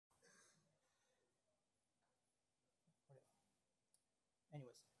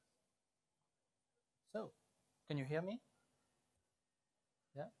Anyways, so can you hear me?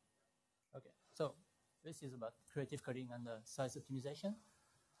 Yeah? Okay, so this is about creative coding and size optimization.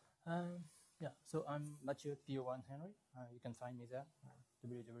 Yeah, so I'm Mathieu, p01 Henri. You can find me there,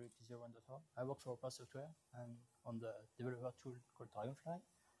 www.p01.org. I work for Open Software and on the developer tool called Dragonfly.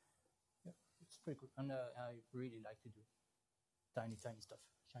 Yeah, it's pretty cool. And I really like to do tiny stuff,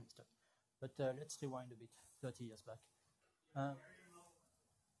 shiny stuff. But let's rewind a bit, 30 years back.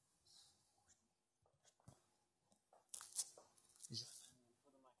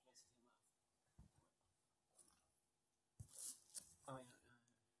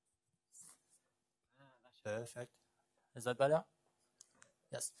 Perfect. Is that better?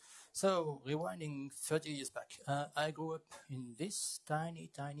 Yes. So, rewinding 30 years back, I grew up in this tiny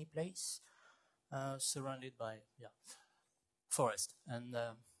place, surrounded by forest and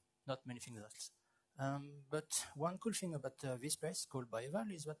not many things else. But one cool thing about this place called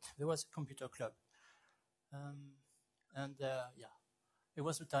Bayeval is that there was a computer club. It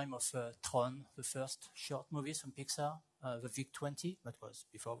was the time of Tron, the first short movies from Pixar, the VIC-20, that was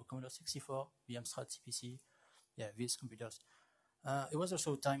before the Commodore 64, the Amstrad CPC, these computers. It was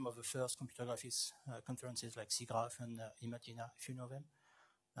also a time of the first computer graphics conferences like SIGGRAPH and Imagina, if you know them.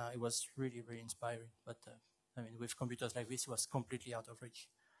 It was really inspiring, but with computers like this, it was completely out of reach.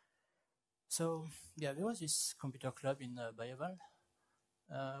 So, there was this computer club in Bayeval.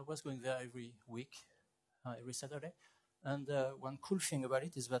 I was going there every week, every Saturday. And one cool thing about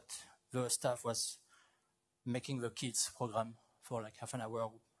it is that the staff was making the kids program for like half an hour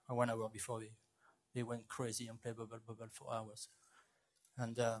or 1 hour before they went crazy and played bubble for hours.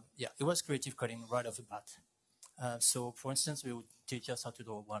 And it was creative coding right off the bat. So, for instance, we would teach us how to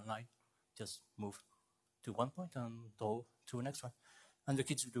draw one line, just move to one point and draw to the next one. And the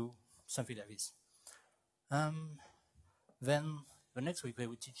kids would do something like this. Then the next week, they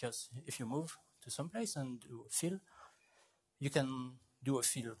would teach us if you move to some place and do a fill, you can do a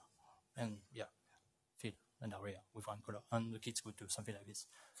fill and fill an area with one color, and the kids would do something like this.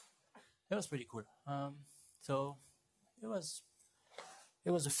 It was pretty cool. So it was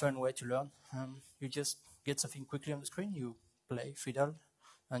a fun way to learn. You just get something quickly on the screen, you play, fiddle,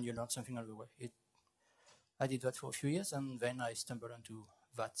 and you learn something on the way. I did that for a few years, and then I stumbled into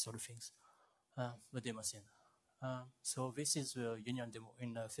that sort of things, the demo scene. So this is the Union demo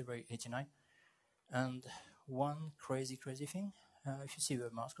in February '89, and one crazy thing, if you see the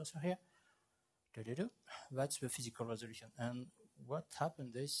mouse cursor here, that's the physical resolution. And what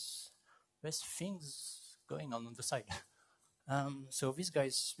happened is there's things going on the side. So these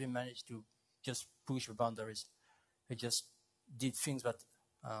guys, they managed to just push the boundaries. They just did things that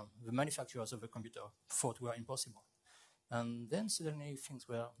the manufacturers of the computer thought were impossible. And then suddenly things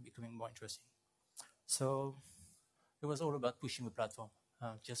were becoming more interesting. So it was all about pushing the platform,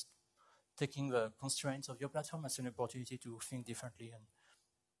 just taking the constraints of your platform as an opportunity to think differently and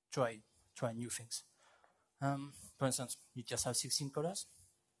try new things. For instance, you just have 16 colors?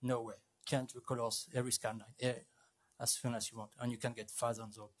 No way. Change the colors every scan line as soon as you want, and you can get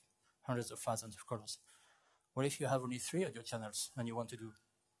thousands or hundreds of thousands of colors. What if you have only 3 audio channels and you want to do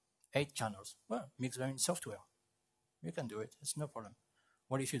 8 channels? Well, mix them in software. You can do it. It's no problem.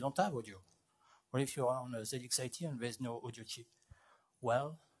 What if you don't have audio? What if you are on a ZX80 and there's no audio chip?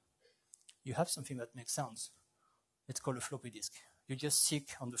 Well, you have something that makes sounds. It's called a floppy disk. You just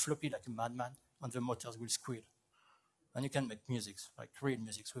stick on the floppy like a madman, and the motors will squeal. And you can make music, like real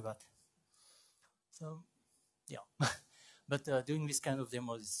music with that. So, yeah. But doing this kind of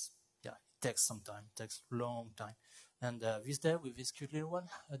demos, it takes some time, it takes a long time. And this day, with this cute little one,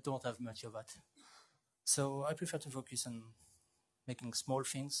 I don't have much of that. So I prefer to focus on making small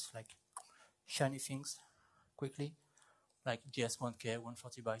things, like shiny things, quickly, like JS1K,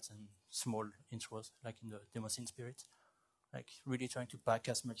 140 bytes, and small intros, like in the demo scene spirit. Like really trying to pack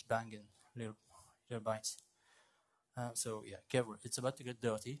as much bang in little bytes. So careful. It's about to get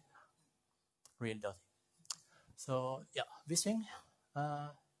dirty, real dirty. So this thing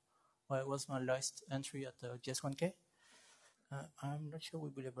was my last entry at JS1K. I'm not sure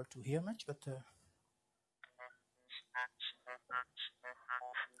we'll be able to hear much, but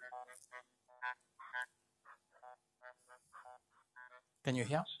can you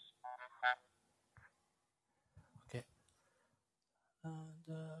hear? Okay. And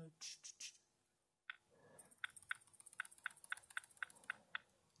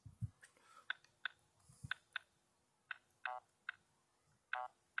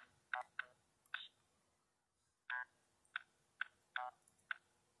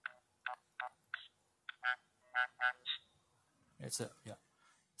it's a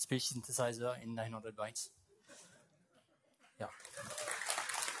speech synthesizer in 900 bytes. Yeah.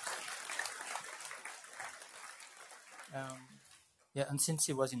 Yeah, and since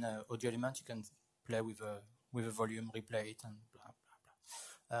it was in an audio element, you can play with a volume, replay it, and blah blah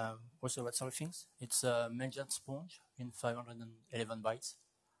blah. Also, what sort of things? It's a mentioned sponge in 511 bytes.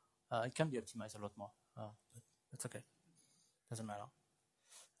 It can be optimized a lot more, but that's okay. Doesn't matter.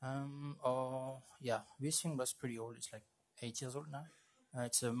 Or yeah, this thing was pretty old. It's like 8 years old now.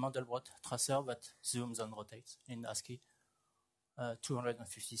 It's a Mandelbrot tracer that zooms and rotates in ASCII.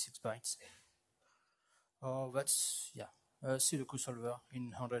 256 bytes. Oh, that's yeah. Sudoku solver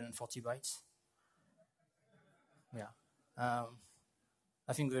in 140 bytes. Yeah.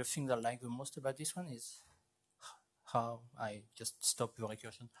 I think the thing that I like the most about this one is how I just stop the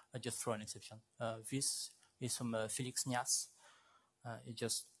recursion. I just throw an exception. This is from Felix Nias. It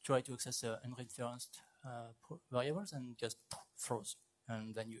just try to access unreferenced variables and just throws.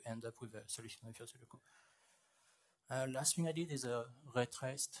 And then you end up with a solution with your Sudoku. Last thing I did is a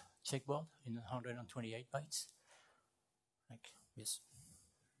retraced checkboard in 128 bytes. Like this.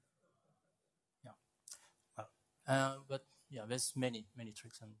 Yeah. Well, but yeah, there's many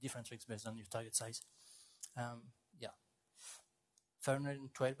tricks and different tricks based on your target size. Yeah.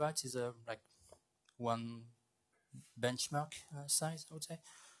 512 bytes is like one benchmark size, I would say.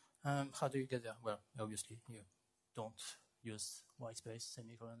 How do you get there? Well, obviously, you don't use white space,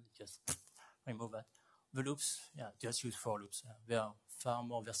 semicolon, just remove that. The loops, yeah, just use for loops. They are far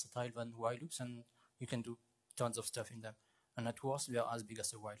more versatile than while loops, and you can do tons of stuff in them. And at worst, they are as big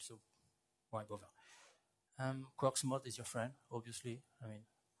as a while, so why bother? Quarks mode is your friend, obviously. I mean,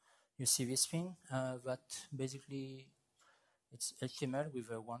 you see this thing that basically it's HTML with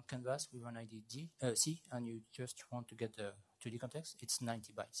one canvas with an ID C, and you just want to get the 2D context. It's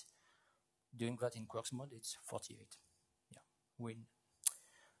 90 bytes. Doing that in Quarks mode, it's 48. Yeah, win.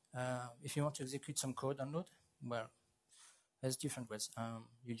 If you want to execute some code download, well, there's different ways.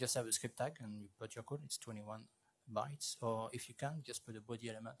 You just have a script tag and you put your code. It's 21 bytes, or if you can, just put a body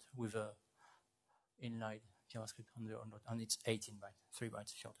element with a inline JavaScript on the download, and it's 18 bytes, 3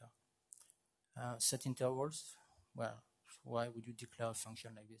 bytes shorter. Set intervals. Well, why would you declare a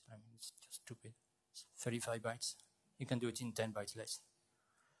function like this? I mean, it's just stupid. It's 35 bytes. You can do it in 10 bytes less.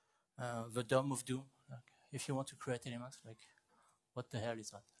 The DOM of Doom. Like, if you want to create elements, like, what the hell is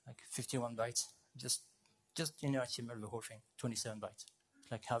that? Like 51 bytes. Just in HTML, the whole thing. 27 bytes.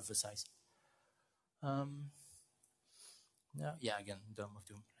 It's like half the size. Yeah, again, DOM of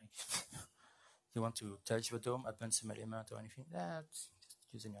Doom. Like, you want to touch the DOM, append some element or anything, that's just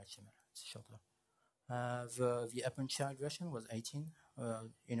using HTML. It's shorter. The append child version was 18.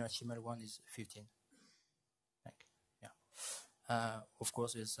 In HTML1 is 15. Like, yeah. Of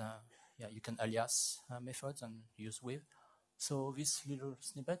course, there's yeah, you can alias methods and use with. So this little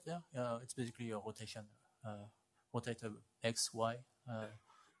snippet there, it's basically a rotation. Rotate X, Y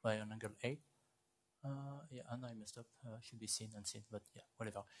by an angle A. Yeah, and I messed up. Should be seen and seen, but yeah,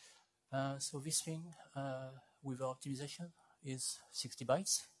 whatever. So this thing with our optimization is 60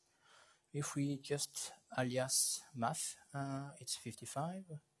 bytes. If we just alias math, it's 55.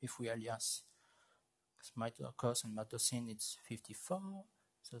 If we alias cos and matosine, it's 54,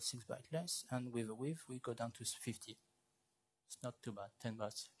 so 6 bytes less. And with a width, we go down to 50. It's not too bad, 10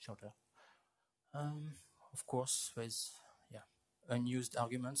 bytes shorter. Of course, there's unused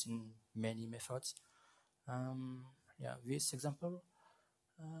arguments in many methods. Yeah, this example,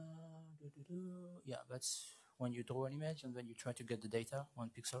 yeah, that's when you draw an image and then you try to get the data, 1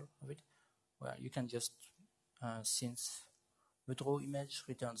 pixel of it. Well, you can just, since the draw image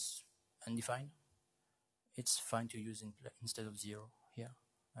returns undefined, it's fine to use instead of 0 here,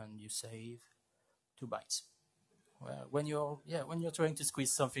 and you save 2 bytes. Well, when you're trying to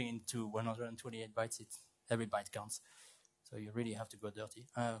squeeze something into 128 bytes, every byte counts. So you really have to go dirty.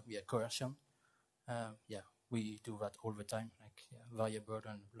 Yeah, coercion. Yeah, we do that all the time, like variable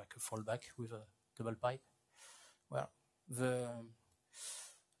and like a fallback with a double pipe. Well,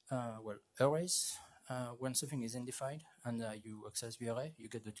 arrays. When something is undefined and you access the array, you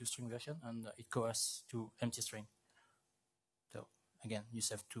get the two-string version, and it coerces to empty string. So again, you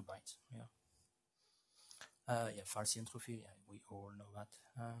save 2 bytes. Yeah. Yeah, false entropy. Yeah, we all know that.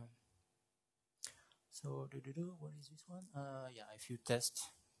 So, what is this one? Yeah, if you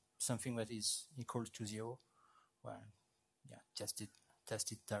test something that is equal to 0, well, yeah, test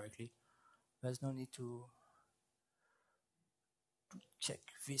it directly. There's no need to check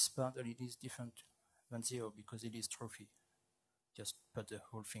this part that it is different than 0 because it is trophy. Just put the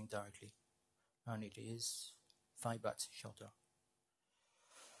whole thing directly, and it is 5 bytes shorter.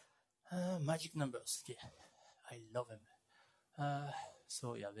 Magic numbers. Yeah, I love them.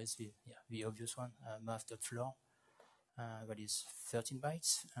 So yeah, there's the obvious one, math.floor. That is 13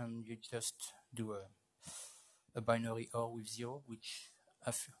 bytes, and you just do a binary OR with 0, which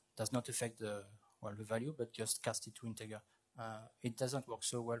does not affect the value, but just cast it to integer. It doesn't work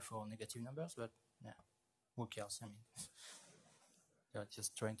so well for negative numbers, but yeah, who cares? I mean, they're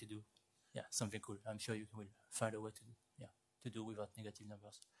just trying to do something cool. I'm sure you will find a way to do without negative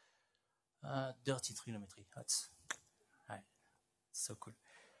numbers. Dirty trigonometry. That's so cool.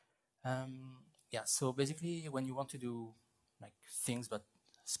 So basically, when you want to do like things that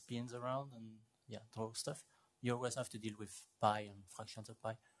spins around and draw stuff, you always have to deal with pi and fractions of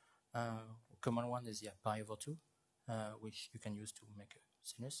pi. Common one is pi over 2, which you can use to make a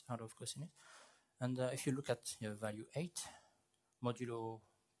sinus out of cosinus. And if you look at your value 8 modulo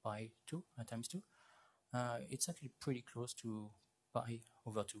pi 2 times 2, it's actually pretty close to pi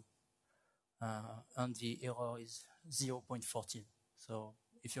over 2. And the error is 0.14. So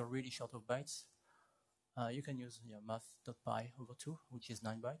if you're really short of bytes, you can use math.pi over 2, which is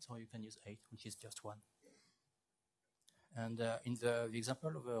 9 bytes, or you can use 8, which is just 1. And in the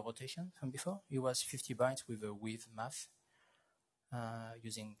example of a rotation from before, it was 50 bytes with a with math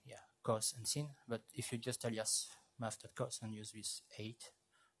using cos and sin. But if you just alias math.cos and use this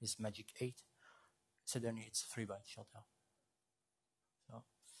magic 8, suddenly it's 3 bytes shorter. So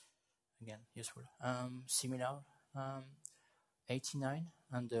again, useful. Similar, 89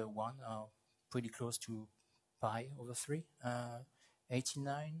 and 1 are pretty close to pi over 3.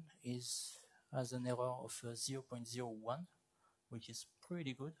 89 has an error of 0.01, which is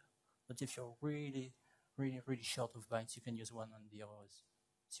pretty good. But if you're really short of bytes, you can use 1 and the error is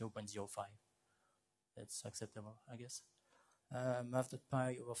 0.05. That's acceptable, I guess.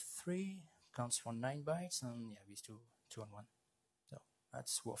 Math.pi over 3 counts for 9 bytes, and these two and 1. So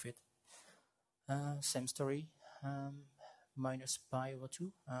that's worth it. Same story. Minus pi over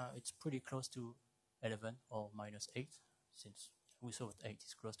 2. It's pretty close to 11 or minus 8, since we saw that 8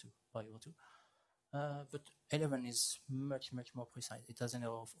 is close to pi over 2. But 11 is much more precise. It has an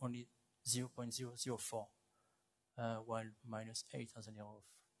error of only 0.004, while minus 8 has an error of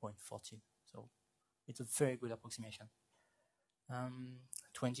 0.14. So it's a very good approximation.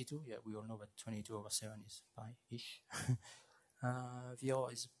 22, we all know that 22 over 7 is pi-ish. The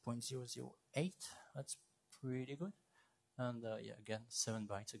error is 0.008. That's pretty good. And again, 7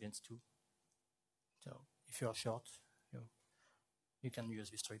 bytes against 2. So if you're short, you can use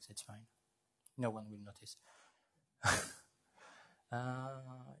this trick, it's fine. No one will notice.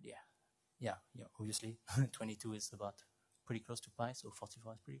 Obviously, 22 is about pretty close to pi, so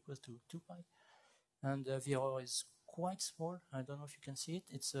 44 is pretty close to 2 pi. And the error is quite small. I don't know if you can see it.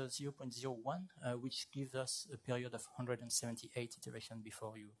 It's 0.01, which gives us a period of 178 iterations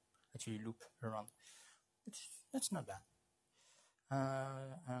before you actually loop around. That's not bad.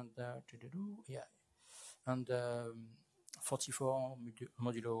 And 44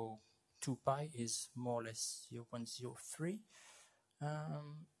 modulo 2 pi is more or less 0.03.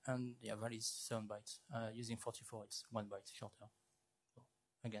 And value is 7 bytes. Using 44, it's 1 byte shorter. So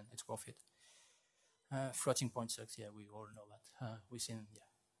again, it's worth it. Floating point sucks. We all know that. We've seen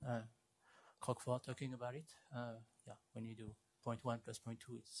Crockford talking about it. When you do 0.1 plus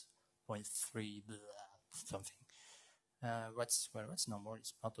 0.2, it's 0.3 something. What's normal?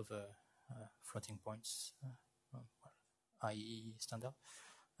 It's part of a floating points, IE standard,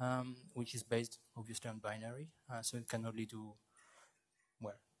 which is based obviously on binary. So it can only do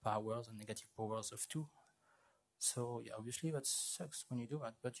powers and negative powers of 2. So obviously that sucks when you do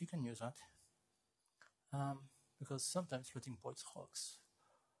that, but you can use that. Because sometimes floating points rocks.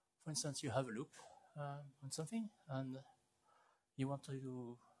 For instance, you have a loop on something, and you want to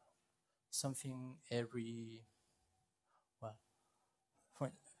do something every,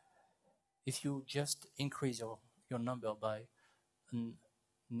 if you just increase your number by a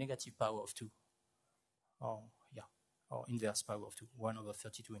negative power of 2, or inverse power of 2, 1 over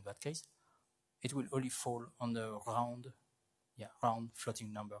 32 in that case, it will only fall on the round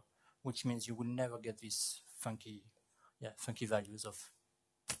floating number, which means you will never get these funky values of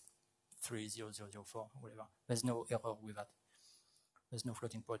 30004, whatever. There's no error with that. There's no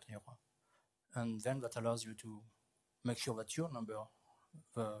floating point error. And then that allows you to make sure that your number,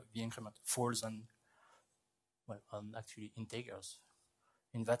 the increment, falls on actually integers.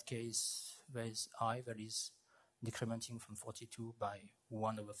 In that case, there is I that is decrementing from 42 by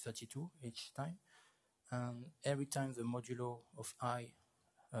 1 over 32 each time. And every time the modulo of I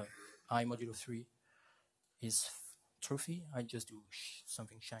modulo 3 is truthy, I just do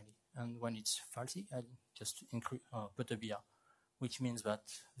something shiny. And when it's falsy, I just put a BR, which means that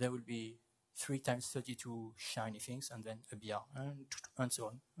there will be 3 times 32 shiny things and then a BR, and so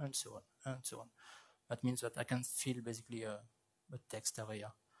on, and so on, and so on. That means that I can fill basically a text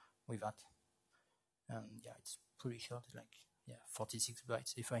area with that. and yeah, it's pretty short, like 46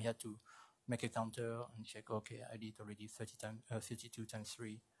 bytes. If I had to make a counter and check, okay, I did already 32 times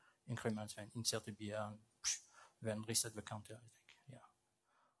 3 increments and insert a BR and then reset the counter. Like,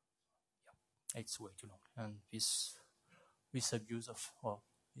 it's way too long. And this abuse of, or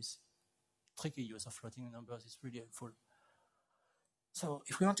this tricky use of floating numbers is really helpful. So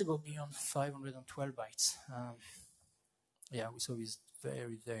if we want to go beyond 512 bytes, we saw these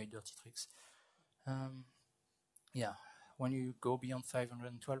very, very dirty tricks. When you go beyond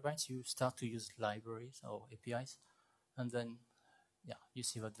 512 bytes, you start to use libraries or APIs, and then you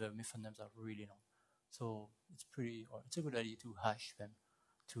see that the method names are really long. So it's a good idea to hash them,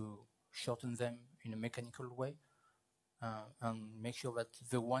 to shorten them in a mechanical way, and make sure that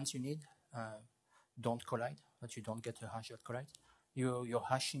the ones you need don't collide, that you don't get a hash that collides. You're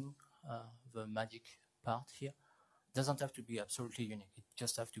hashing the magic part here. Doesn't have to be absolutely unique. It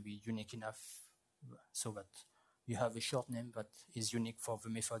just have to be unique enough so that you have a short name that is unique for the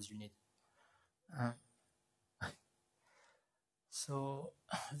methods you need. So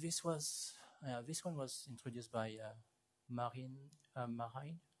this one was introduced by Marijn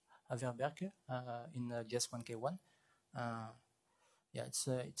Haverberke in JS1K1. It's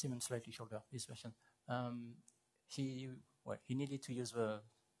even slightly shorter, this version. He needed to use the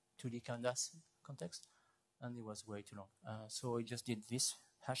 2D canvas context, and it was way too long. So he just did this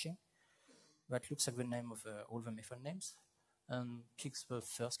hashing that looks like the name of all the method names and picks the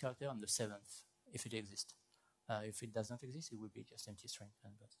first character and the 7th if it exists. If it doesn't exist, it will be just empty string,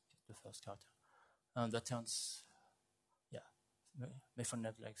 and that's just the first character. And that turns, method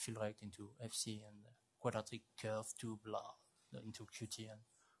name like fill rect into FC and quadratic curve to blah into Qt and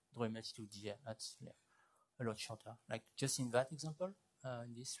draw image to DA. That's a lot shorter. Like just in that example,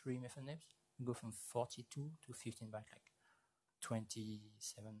 in these 3 method names, you go from 42 to 15 bytes, like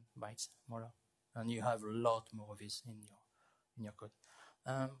 27 bytes more, and you have a lot more of this in your code.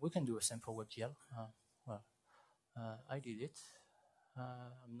 We can do a same for WebGL. I did it.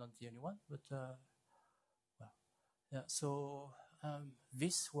 I'm not the only one, but So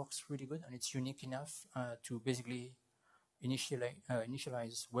this works really good, and it's unique enough to basically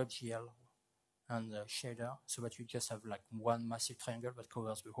initialize WebGL and shader, so that you just have like one massive triangle that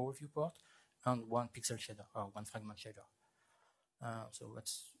covers the whole viewport and one pixel shader or one fragment shader. So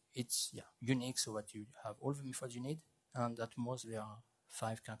it's unique, so that you have all the methods you need, and at most they are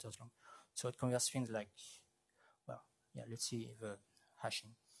 5 characters long. So it converts things like, let's see the hashing.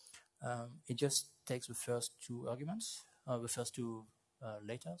 It just takes the first 2 arguments, the first 2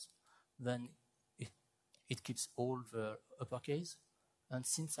 letters, then it keeps all the uppercase. And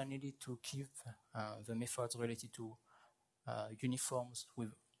since I needed to keep the methods related to uniforms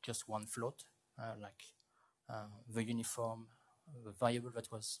with just one float, like the uniform, the variable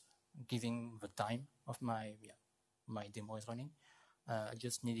that was giving the time of my demo is running, I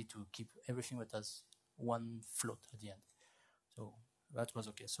just needed to keep everything that has one float at the end. So that was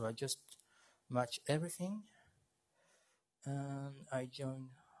okay. So I just match everything, and I join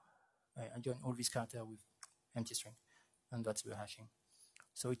all these characters with empty string, and that's the hashing.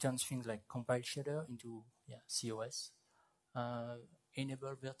 So it turns things like compile shader into COS,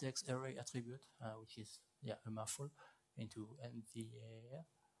 enable vertex array attribute, which is a mouthful, into NVAR.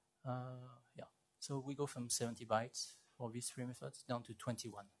 So we go from 70 bytes for these 3 methods down to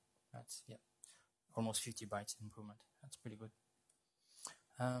 21. That's almost 50 bytes improvement. That's pretty good.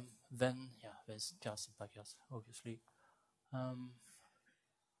 Then there's JavaScript packers, obviously.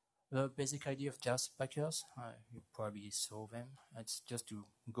 The basic idea of JavaScript packers, you probably saw them. It's just to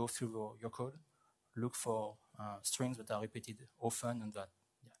go through your code, look for strings that are repeated often and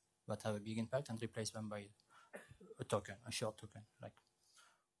that have a big impact, and replace them by a token, a short token, like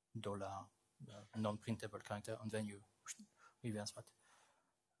 $, non-printable character, and then you reverse that.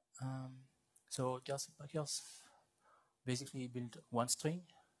 So JavaScript packers basically build one string,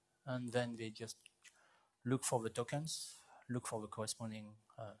 and then they just look for the tokens, look for the corresponding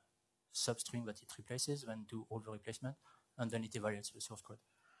substring that it replaces, then do all the replacement, and then it evaluates the source code.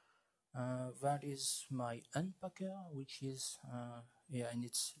 That is my unpacker, which is in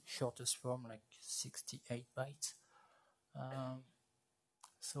its shortest form, like 68 bytes.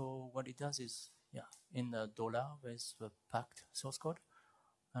 So what it does is, in the $, there's the packed source code,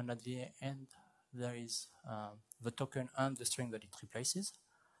 and at the end there is the token and the string that it replaces.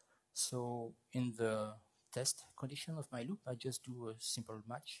 So in the test condition of my loop, I just do a simple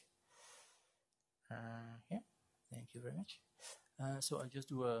match. Thank you very much. So I just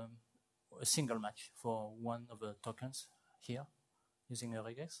do a single match for one of the tokens here using a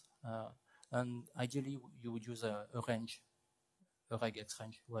regex. And ideally, you would use a range, a regex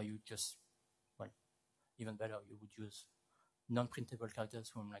range, where you just even better, you would use non-printable characters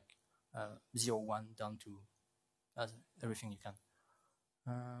from like 0, 1 down to everything you can.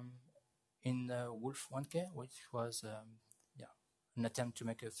 In Wolf 1K, which was an attempt to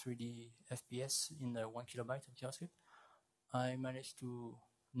make a 3D FPS in 1 kilobyte of JavaScript, I managed to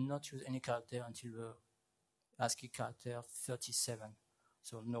not use any character until the ASCII character 37.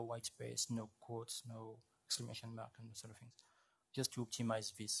 So no white space, no quotes, no exclamation mark, and sort of things, just to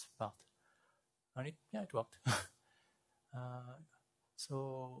optimize this part. And it worked.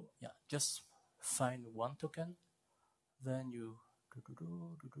 So just find one token, then you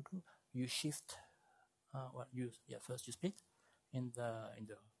shift. First you split in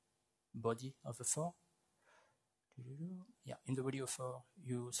the body of the for. In the body of for,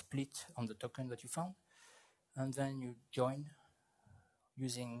 you split on the token that you found, and then you join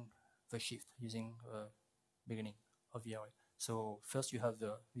using the shift, using the beginning of the array. So first you have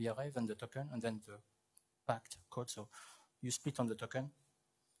the array, then the token, and then the packed code. So you split on the token,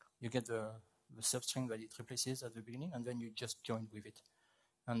 you get the substring that it replaces at the beginning, and then you just join with it.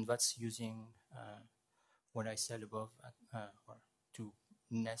 And that's using what I said above to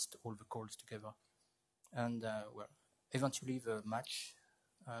nest all the calls together. And eventually the match,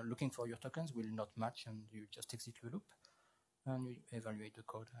 looking for your tokens, will not match, and you just exit the loop, and you evaluate the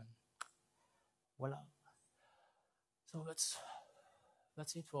code, and voila. So that's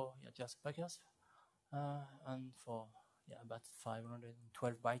it for just packers, and for about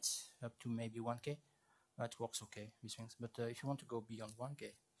 512 bytes up to maybe 1K. That works okay, these things. But if you want to go beyond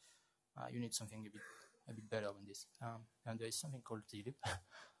 1K, you need something a bit better than this. And there is something called zlib.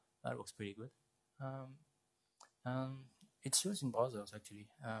 That works pretty good. It's used in browsers actually.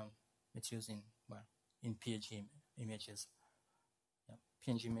 It's used in PNG images.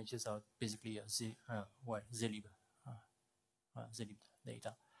 PNG images are basically zlib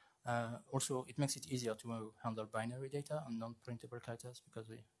data. Also, it makes it easier to handle binary data and non-printable characters, because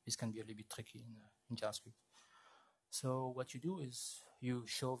this can be a little bit tricky in JavaScript. So what you do is you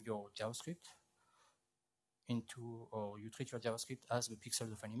shove your JavaScript or you treat your JavaScript as the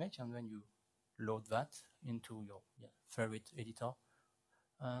pixels of an image, and then you load that into your favorite editor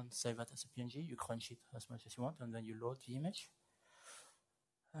and save that as a PNG. You crunch it as much as you want, and then you load the image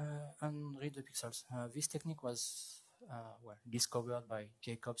and read the pixels. This technique was discovered by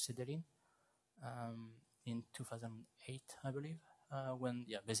Jacob Sedelin in 2008, I believe, when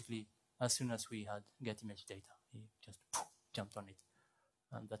basically as soon as we had get image data, he just jumped on it,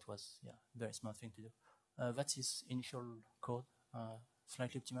 and that was very smart thing to do. That's his initial code,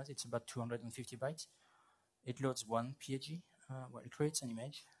 slightly optimized. It's about 250 bytes. It loads one PNG. It creates an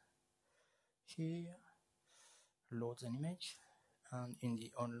image. Here loads an image, and in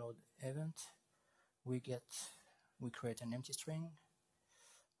the onload event, we create an empty string,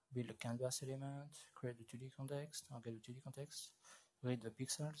 build a canvas element, create the 2D context, or get the 2D context, read the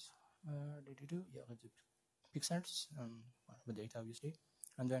pixels, read the pixels, and the data obviously,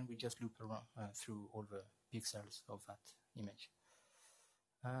 and then we just loop around through all the pixels of that image.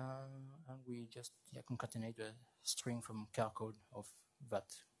 And we just concatenate the string from char code of that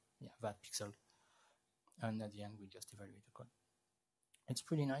pixel, and at the end we just evaluate the code. It's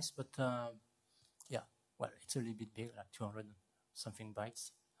pretty nice, but it's a little bit big, like 200 something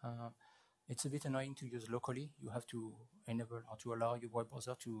bytes. It's a bit annoying to use locally. You have to enable or to allow your web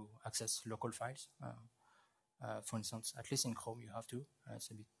browser to access local files. For instance, at least in Chrome you have to. It's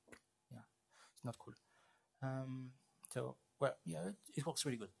a bit, it's not cool. It works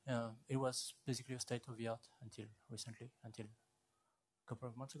really good. It was basically a state of the art until recently, until a couple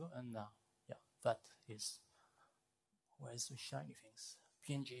of months ago, and that is where's the shiny things.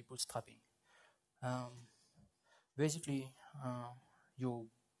 PNG bootstrapping. Basically, you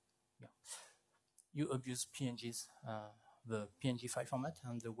abuse PNGs, the PNG file format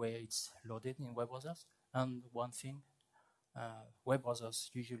and the way it's loaded in web browsers. And one thing, web browsers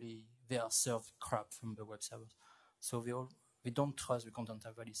usually they are served crap from the web servers, so they don't trust the content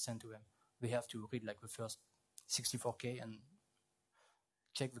type that is sent to them. They have to read like the first 64K and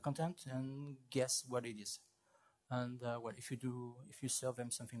check the content and guess what it is. And if you serve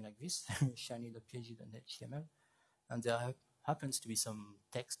them something like this, shiny.png.html, and there happens to be some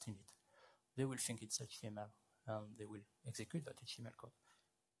text in it, they will think it's HTML, and they will execute that HTML code.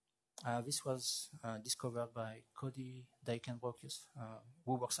 This was discovered by Cody Dakenbrokius,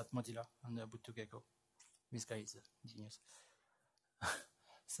 who works at Mozilla and Boot2Gecko. This guy is a genius.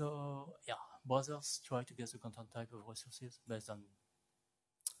 So browsers try to guess the content type of resources based on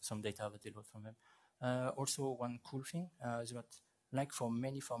some data that they load from them. Also, one cool thing is that, like for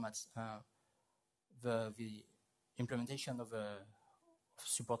many formats, the implementation of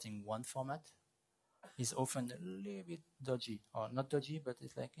supporting one format is often a little bit dodgy, or not dodgy, but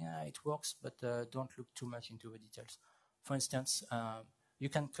it's like, yeah, it works, but don't look too much into the details. For instance, you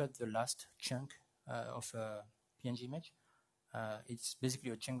can cut the last chunk of a PNG image. It's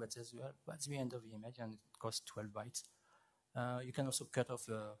basically a chunk that says, well, what's the end of the image, and it costs 12 bytes. You can also cut off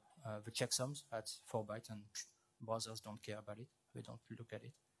the checksums at 4 bytes, and browsers don't care about it. They don't look at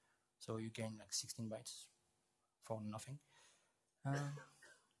it. So you gain like 16 bytes for nothing. Yep.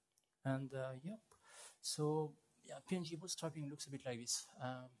 So yeah, PNG bootstrapping looks a bit like this.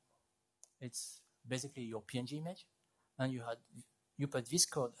 It's basically your PNG image, and you put this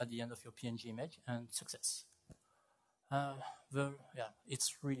code at the end of your PNG image, and success.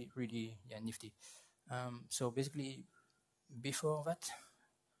 It's really nifty. So basically, before that,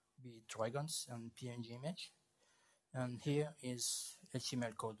 be dragons and PNG image, and here is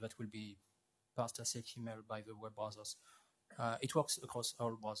HTML code that will be parsed as HTML by the web browsers. It works across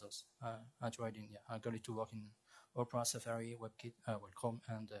all browsers. I tried I got it to work in Opera, Safari, WebKit, Chrome,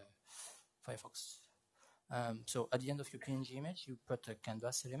 and Firefox. So at the end of your PNG image, you put a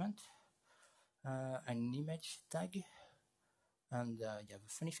canvas element, an image tag, and the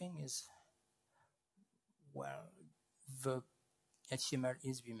funny thing is, well, the HTML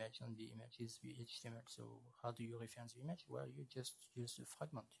is the image, and the image is the HTML. So how do you reference the image? Well, you just use the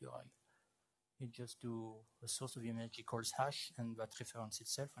fragment URI. You just do a source of the image equals hash, and that reference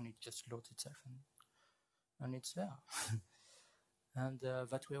itself, and it just loads itself, and it's there. And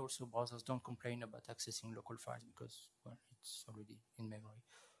that way also browsers don't complain about accessing local files because, well, it's already in memory.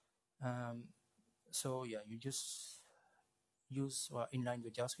 So yeah, you just use or inline the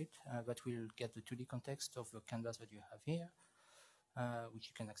JavaScript that will get the 2D context of the canvas that you have here, which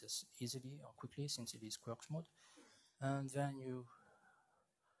you can access easily or quickly since it is Quarks mode. And then you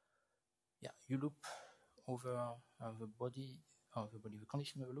loop over the body of the body. The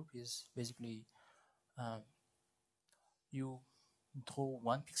condition of the loop is basically you draw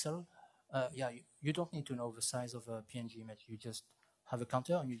 1 pixel. You don't need to know the size of a PNG image. You just have a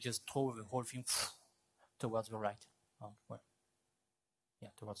counter and you just draw the whole thing towards the right.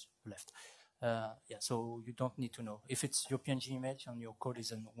 Towards the left. So you don't need to know. If it's your PNG image and your code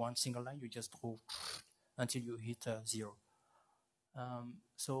is in one single line, you just draw until you hit 0.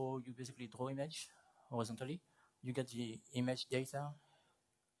 So you basically draw image horizontally. You get the image data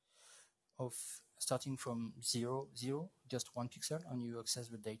of starting from 0, 0, just 1 pixel, and you access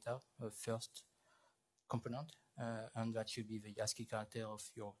the data of first component, and that should be the ASCII character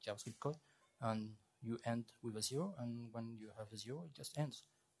of your JavaScript code, and you end with a 0, and when you have a 0, it just ends.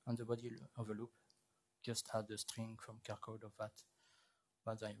 And the body of a loop just had the string from car code of that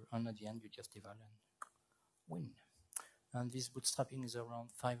value, and at the end you just eval and win. And this bootstrapping is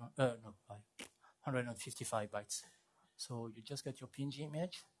around 155 bytes. So you just get your PNG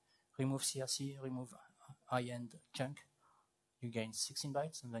image, remove CRC, remove high-end chunk, you gain 16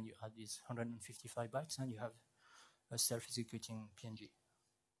 bytes, and then you add these 155 bytes, and you have a self-executing PNG.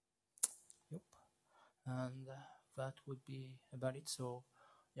 Yep. And that would be about it. So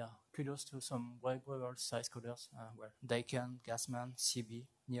yeah, kudos to some web world size coders, Daikon, Gassman, CB,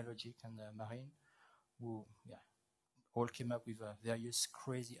 Neologic, and Marine, who all came up with various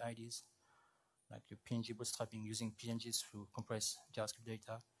crazy ideas, like the PNG bootstrapping using PNGs to compress JavaScript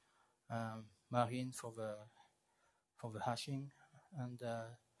data, Marine for the hashing, and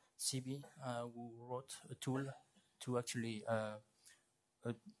CB, who wrote a tool to actually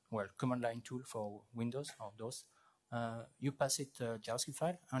command line tool for Windows or DOS. You pass it a JavaScript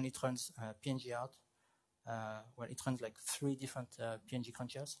file, and it runs PNG out. It runs like 3 different PNG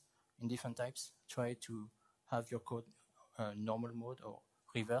crunchers in different types. Try to have your code normal mode or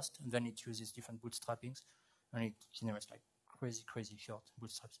reversed, and then it uses different bootstrappings, and it generates like crazy short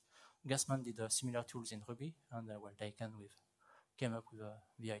bootstraps. Gassman did similar tools in Ruby, and Daikon came up with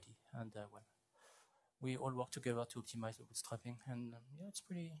the idea, and we all work together to optimize the bootstrapping, and it's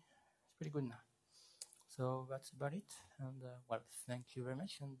pretty good now. So that's about it, and thank you very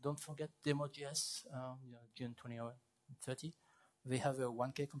much, and don't forget Demo.js, June 30. They have a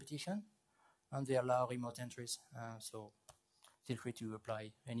 1K competition, and they allow remote entries, so feel free to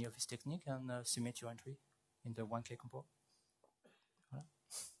apply any of this technique and submit your entry in the 1K compo. Voilà.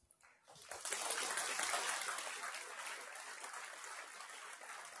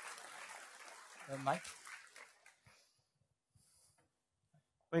 Mike?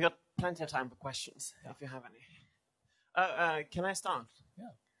 We got plenty of time for questions, if you have any. Can I start?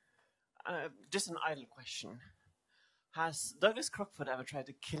 Yeah. Just an idle question. Has Douglas Crockford ever tried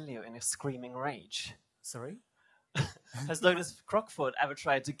to kill you in a screaming rage? Sorry? Has Douglas Crockford ever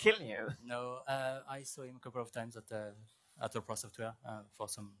tried to kill you? No, I saw him a couple of times at at Pro Software for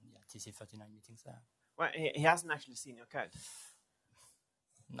some TC39 meetings. Well, he hasn't actually seen your code.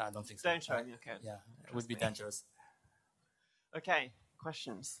 No, I don't think so. Don't show him your code. Yeah, it would be dangerous. Okay,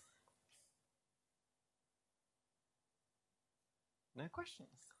 questions? No questions?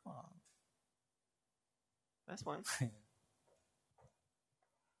 Come on. That's one.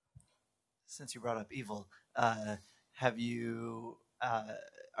 Since you brought up evil, have you?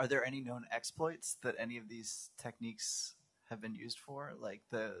 Are there any known exploits that any of these techniques have been used for? Like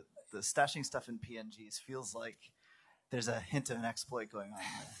the stashing stuff in PNGs feels like there's a hint of an exploit going on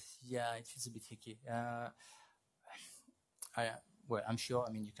there. Yeah, it feels a bit tricky. Well, I'm sure.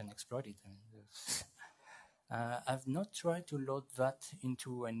 I mean, you can exploit it. I mean, I've not tried to load that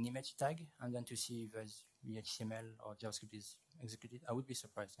into an image tag and then to see if there's the HTML or JavaScript is executed. I would be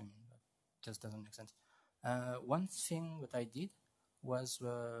surprised. I mean, that just doesn't make sense. One thing that I did was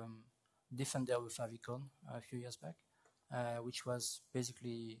Defender with favicon a few years back, which was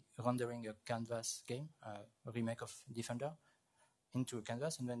basically rendering a canvas game, a remake of Defender, into a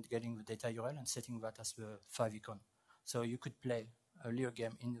canvas and then getting the data URL and setting that as the favicon. So you could play a little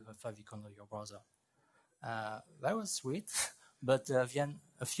game in the favicon of your browser. That was sweet, but then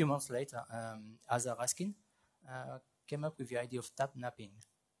a few months later, Azar Raskin came up with the idea of tab napping,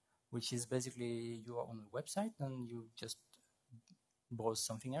 which is basically you are on a website and you just browse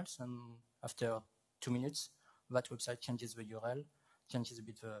something else, and after 2 minutes, that website changes the URL, changes a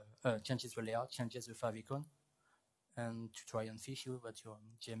bit changes the layout, changes the favicon, and to try and fish you that you're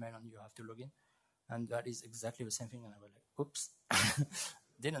on Gmail and you have to log in. And that is exactly the same thing. And I was like, oops,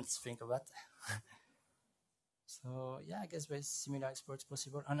 didn't think of that. So yeah, I guess there's similar exploits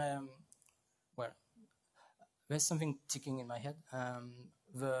possible. And well, there's something ticking in my head.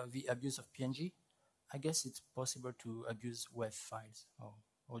 The abuse of PNG, I guess it's possible to abuse WAV files or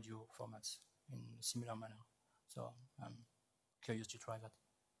audio formats in a similar manner. So I'm curious to try that.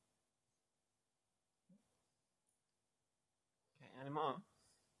 Okay, any more?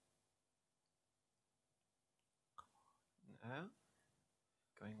 No?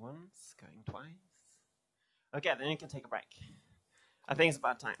 Going once, going twice. Okay, then you can take a break. I think it's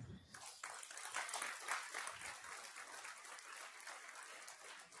about time.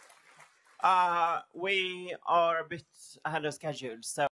 We are a bit ahead of schedule, so